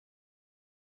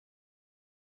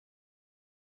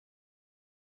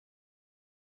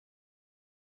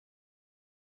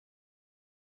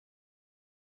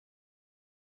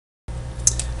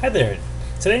Hi there.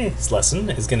 Today's lesson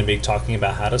is going to be talking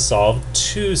about how to solve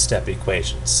two-step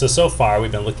equations. So far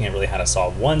we've been looking at really how to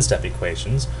solve one-step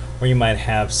equations, where you might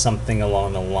have something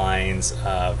along the lines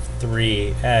of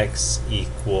 3x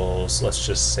equals, let's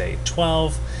just say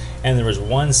 12, and there was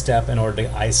one step in order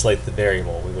to isolate the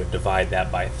variable. We would divide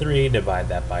that by 3, divide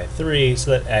that by 3,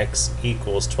 so that x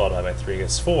equals 12 divided by 3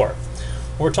 is 4.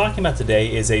 What we're talking about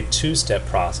today is a two-step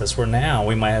process, where now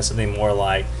we might have something more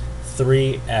like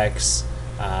 3x,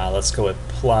 let's go with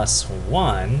plus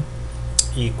 1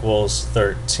 equals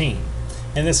 13.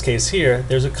 In this case here,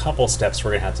 there's a couple steps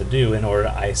we're going to have to do in order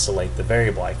to isolate the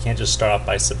variable. I can't just start off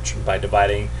by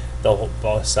dividing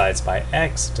both sides by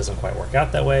x. It doesn't quite work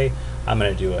out that way. I'm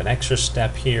going to do an extra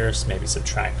step here, so maybe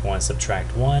subtract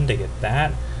 1 to get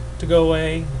that to go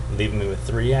away, leaving me with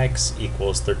 3x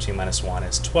equals 13 minus 1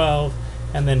 is 12,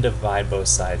 and then divide both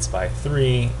sides by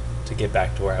 3 to get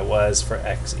back to where I was for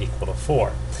x equal to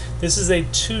 4. This is a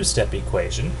two-step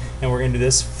equation, and we're going to do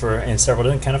this in several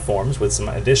different kind of forms, with some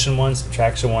addition ones,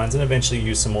 subtraction ones, and eventually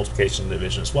use some multiplication and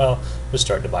division as well to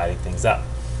start dividing things up.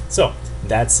 So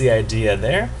that's the idea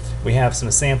there. We have some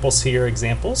samples here,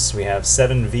 examples. We have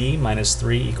 7v minus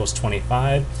 3 equals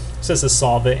 25. It says to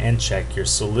solve it and check your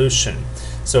solution.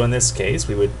 So in this case,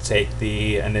 we would take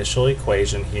the initial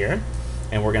equation here,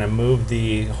 and we're going to move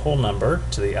the whole number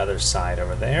to the other side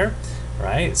over there,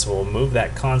 right? So we'll move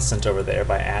that constant over there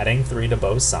by adding 3 to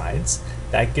both sides.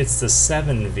 That gets the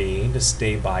 7v to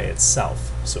stay by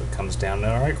itself. So it comes down to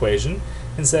our equation,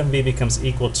 and 7v becomes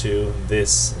equal to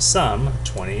this sum,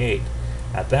 28.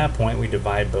 At that point, we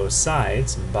divide both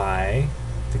sides by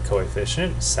the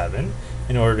coefficient, 7,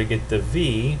 in order to get the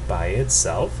v by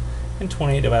itself, and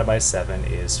 28 divided by 7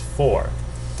 is 4.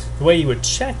 The way you would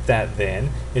check that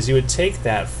then is you would take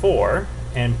that 4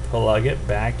 and plug it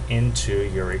back into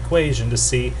your equation to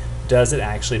see, does it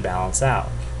actually balance out.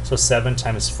 So 7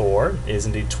 times 4 is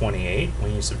indeed 28.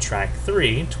 When you subtract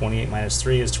 3, 28 minus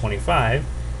 3 is 25,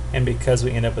 and because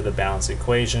we end up with a balanced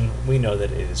equation, we know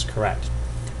that it is correct.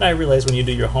 And I realize when you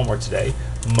do your homework today,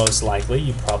 most likely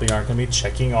you probably aren't going to be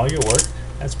checking all your work.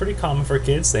 That's pretty common for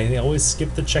kids. They always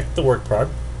skip the check the work part.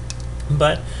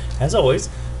 But as always,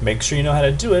 make sure you know how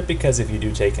to do it, because if you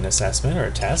do take an assessment or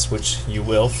a test, which you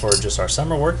will for just our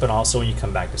summer work, but also when you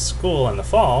come back to school in the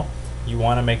fall, you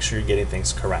want to make sure you're getting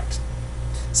things correct.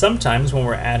 Sometimes when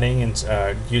we're adding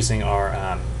and using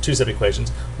our two-step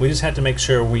equations, we just have to make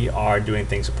sure we are doing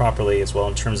things properly as well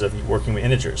in terms of working with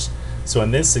integers. So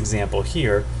in this example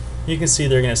here, you can see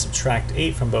they're going to subtract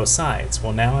 8 from both sides.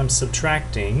 Well, now I'm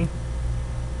subtracting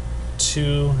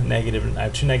I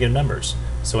have two negative numbers.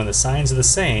 So when the signs are the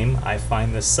same, I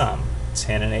find the sum.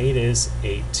 10 and 8 is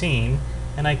 18,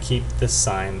 and I keep the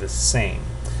sign the same.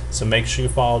 So make sure you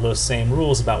follow those same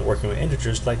rules about working with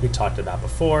integers like we talked about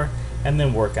before, and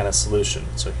then work out a solution.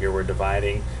 So here we're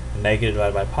dividing negative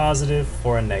divided by positive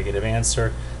for a negative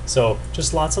answer. So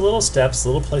just lots of little steps,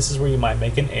 little places where you might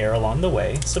make an error along the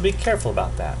way, so be careful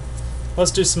about that.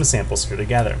 Let's do some samples here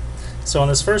together. So on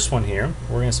this first one here,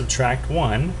 we're going to subtract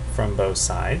 1 from both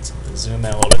sides. Zoom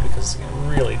in a little bit because it's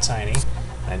really tiny,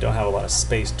 and I don't have a lot of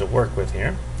space to work with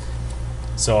here.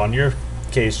 So on your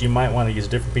case, you might want to use a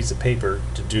different piece of paper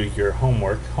to do your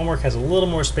homework. Homework has a little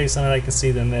more space on it, I can see,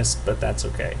 than this, but that's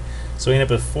okay. So we end up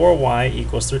with 4y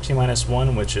equals 13 minus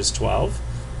 1, which is 12.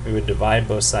 We would divide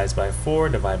both sides by 4,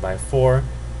 divide by 4.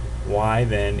 Y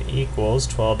then equals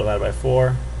 12 divided by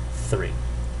 4, 3.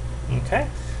 Okay?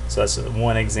 So that's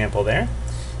one example there.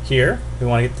 Here, we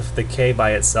want to get the k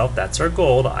by itself. That's our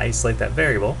goal, to isolate that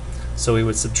variable. So we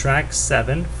would subtract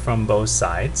 7 from both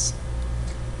sides.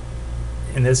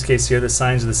 In this case here, the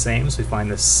signs are the same, so we find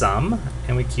the sum,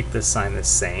 and we keep this sign the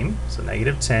same. So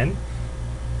negative 10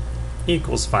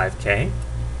 equals 5k.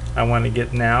 I want to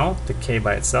get now the k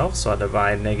by itself, so I'll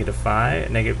divide negative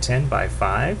 10 by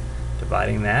 5.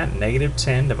 Dividing that, negative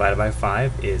 10 divided by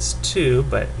 5 is 2,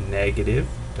 but negative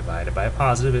divided by a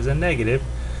positive is a negative,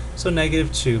 so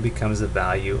negative 2 becomes the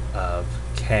value of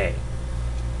k.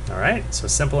 Alright, so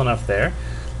simple enough there.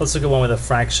 Let's look at one with a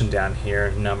fraction down here,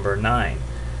 number 9.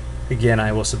 Again,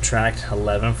 I will subtract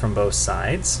 11 from both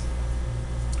sides.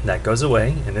 That goes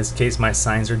away. In this case, my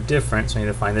signs are different, so I need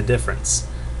to find the difference.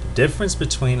 The difference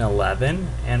between 11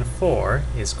 and 4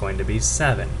 is going to be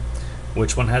 7.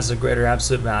 Which one has a greater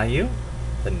absolute value?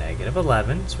 The negative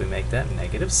 11, so we make that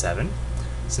negative 7.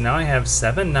 So now I have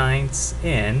 7/9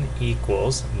 n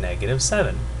equals negative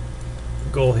 7. The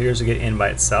goal here is to get n by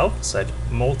itself, so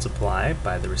I'd multiply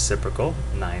by the reciprocal,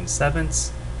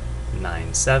 9/7,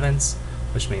 9/7,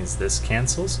 which means this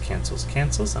cancels, cancels,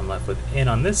 cancels. I'm left with n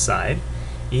on this side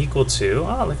equal to,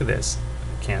 oh, look at this.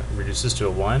 Reduces to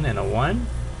a 1 and a 1,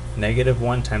 Negative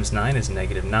 1 times 9 is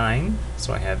negative 9,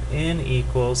 so I have n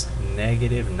equals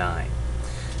negative 9.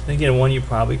 And again, one you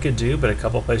probably could do, but a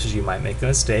couple places you might make a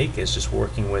mistake is just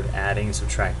working with adding and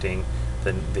subtracting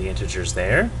the integers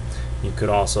there. You could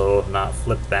also not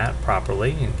flip that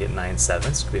properly and get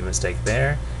 9/7. Could be a mistake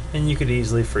there. And you could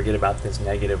easily forget about this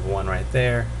negative 1 right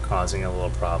there, causing a little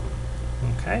problem.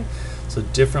 Okay, so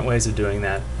different ways of doing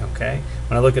that. Okay,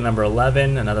 when I look at number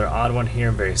 11, another odd one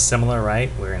here, very similar, right?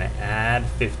 We're going to add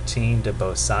 15 to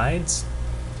both sides.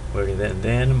 We're going to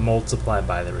then multiply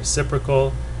by the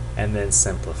reciprocal and then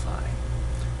simplify.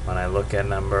 When I look at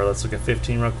let's look at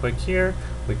 15 real quick here.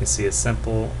 We can see a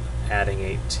simple adding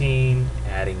 18,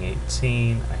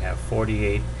 I have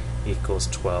 48 equals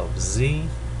 12z.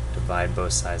 Divide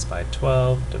both sides by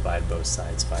 12, divide both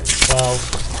sides by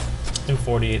 12, and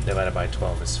 48 divided by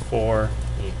 12 is 4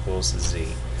 equals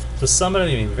z. So some of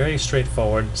them are very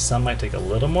straightforward. Some might take a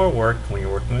little more work when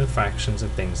you're working with fractions and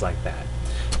things like that.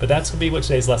 But that's going to be what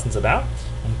today's lesson's about.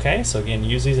 Okay, so again,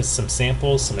 use these as some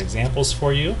samples, some examples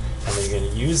for you, and then you're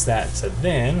going to use that to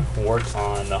then work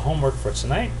on the homework for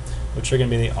tonight, which are going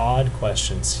to be the odd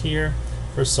questions here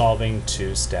for solving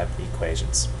two-step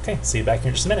equations. Okay, see you back here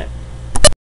in just a minute.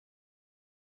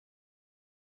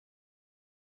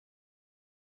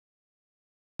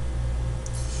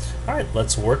 Alright,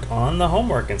 let's work on the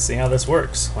homework and see how this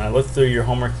works. When I look through your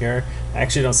homework here, I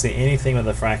actually don't see anything with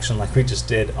a fraction like we just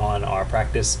did on our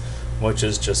practice, which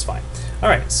is just fine.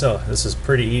 Alright, so this is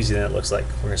pretty easy than it looks like.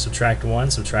 We're going to subtract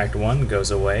 1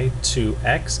 goes away.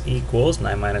 2x equals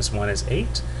 9 minus 1 is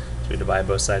 8. So we divide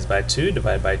both sides by 2,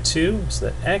 divide by 2, so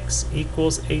that x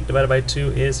equals 8 divided by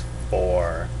 2 is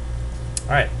 4.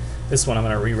 Alright, this one I'm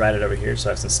going to rewrite it over here so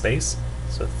I have some space.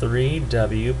 So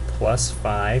 3w plus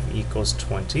 5 equals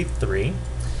 23.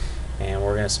 And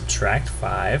we're going to subtract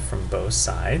 5 from both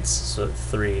sides. So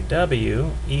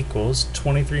 3w equals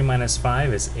 23 minus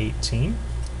 5 is 18.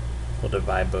 We'll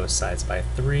divide both sides by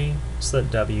 3 so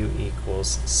that w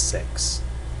equals 6.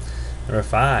 Number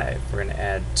 5, we're going to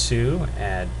add 2,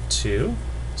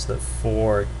 so that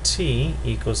 4t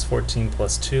equals 14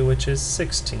 plus 2, which is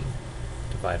 16.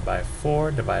 Divide by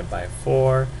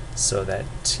 4, so that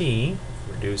t,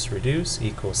 reduce,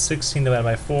 equals 16 divided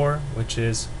by 4, which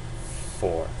is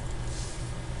 4.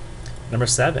 Number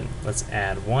 7, let's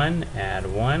add 1.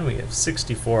 We have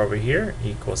 64 over here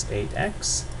equals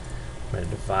 8x. We're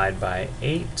going to divide by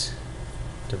 8,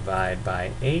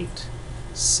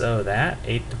 so that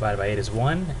 8 divided by 8 is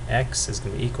 1. X is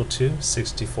going to be equal to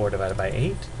 64 divided by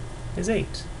 8 is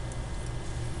 8.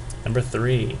 Number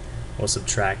 3, we'll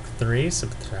subtract 3, so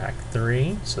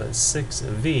that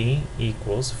 6v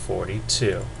equals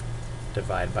 42.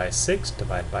 Divide by 6,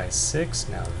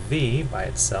 now v by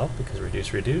itself, because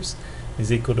reduce,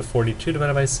 is equal to 42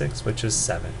 divided by 6, which is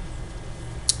 7.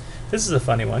 This is a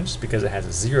funny one, just because it has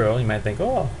a 0, you might think,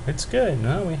 oh, it's good.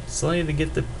 No, we still need to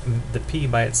get the p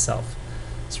by itself.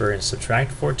 So we're going to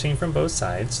subtract 14 from both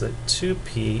sides, so that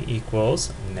 2p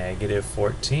equals negative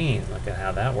 14. Look at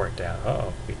how that worked out.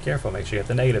 Uh-oh, be careful, make sure you get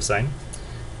the negative sign.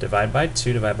 Divide by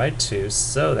 2,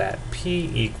 so that p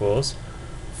equals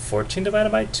 14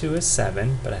 divided by 2 is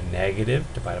 7, but a negative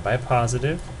divided by a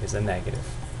positive is a negative.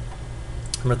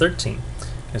 Number 13, I'm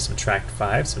going to subtract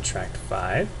 5,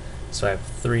 so I have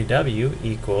 3w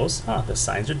equals, the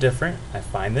signs are different, I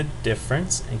find the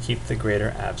difference and keep the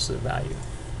greater absolute value,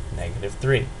 negative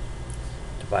 3.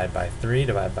 Divide by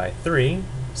 3,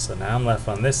 so now I'm left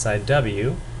on this side,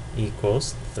 w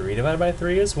equals 3 divided by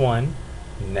 3 is 1,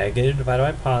 negative divided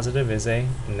by positive is a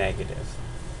negative.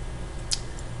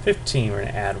 15, we're going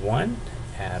to add 1,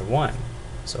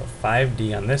 so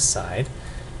 5d on this side.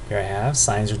 Here I have,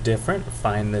 signs are different,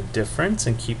 find the difference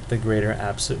and keep the greater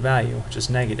absolute value, which is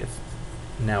negative.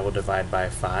 Now we'll divide by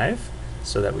 5,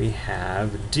 so that we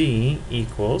have d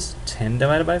equals 10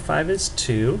 divided by 5 is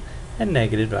 2, and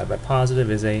negative divided by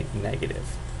positive is a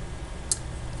negative.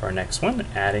 For our next one,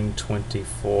 adding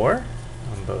 24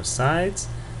 on both sides,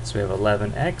 so we have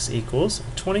 11x equals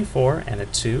 24 and a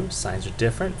 2, signs are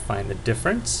different, find the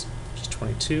difference, which is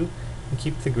 22, and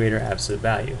keep the greater absolute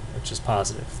value, which is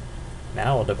positive.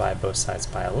 Now we'll divide both sides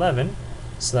by 11,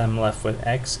 so that I'm left with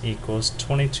x equals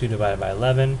 22 divided by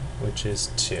 11, which is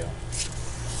 2.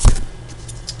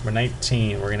 Number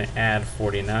 19, we're going to add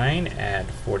 49,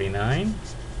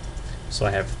 so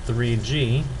I have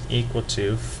 3g equal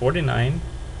to 49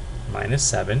 minus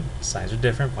 7, signs are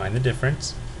different, find the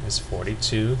difference, is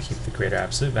 42, keep the greater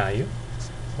absolute value.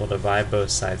 We'll divide both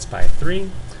sides by 3,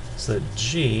 so that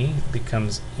g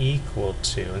becomes equal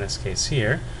to, in this case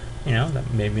here,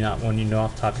 that maybe not one you know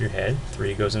off the top of your head.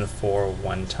 3 goes into 4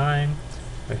 one time.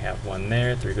 We have 1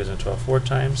 there. 3 goes into 12 4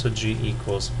 times. So g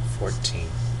equals 14.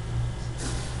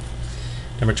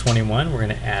 Number 21, we're going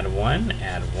to add 1,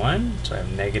 so I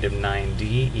have negative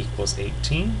 9d equals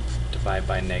 18, divide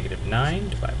by negative 9,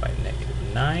 divide by negative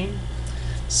 9,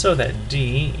 so that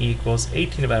d equals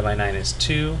 18 divided by 9 is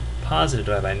 2, positive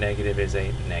divided by negative is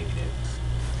a negative.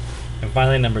 And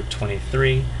finally, number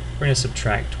 23, we're going to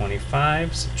subtract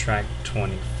 25, subtract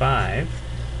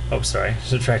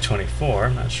 24,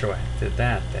 I'm not sure why I did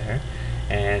that there,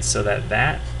 and so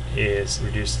that is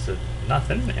reduced to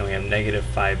nothing, and we have negative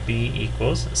 5b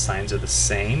equals, signs are the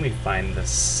same, we find the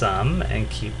sum and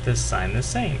keep the sign the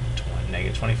same,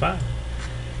 negative 25.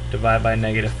 Divide by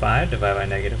negative 5, divide by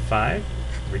negative 5,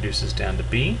 reduces down to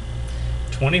b.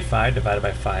 25 divided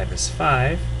by 5 is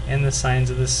 5, and the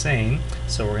signs are the same,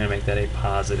 so we're going to make that a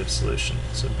positive solution.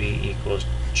 So b equals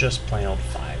just plain old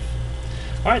 5.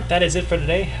 Alright, that is it for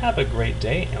today. Have a great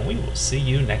day, and we will see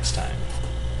you next time.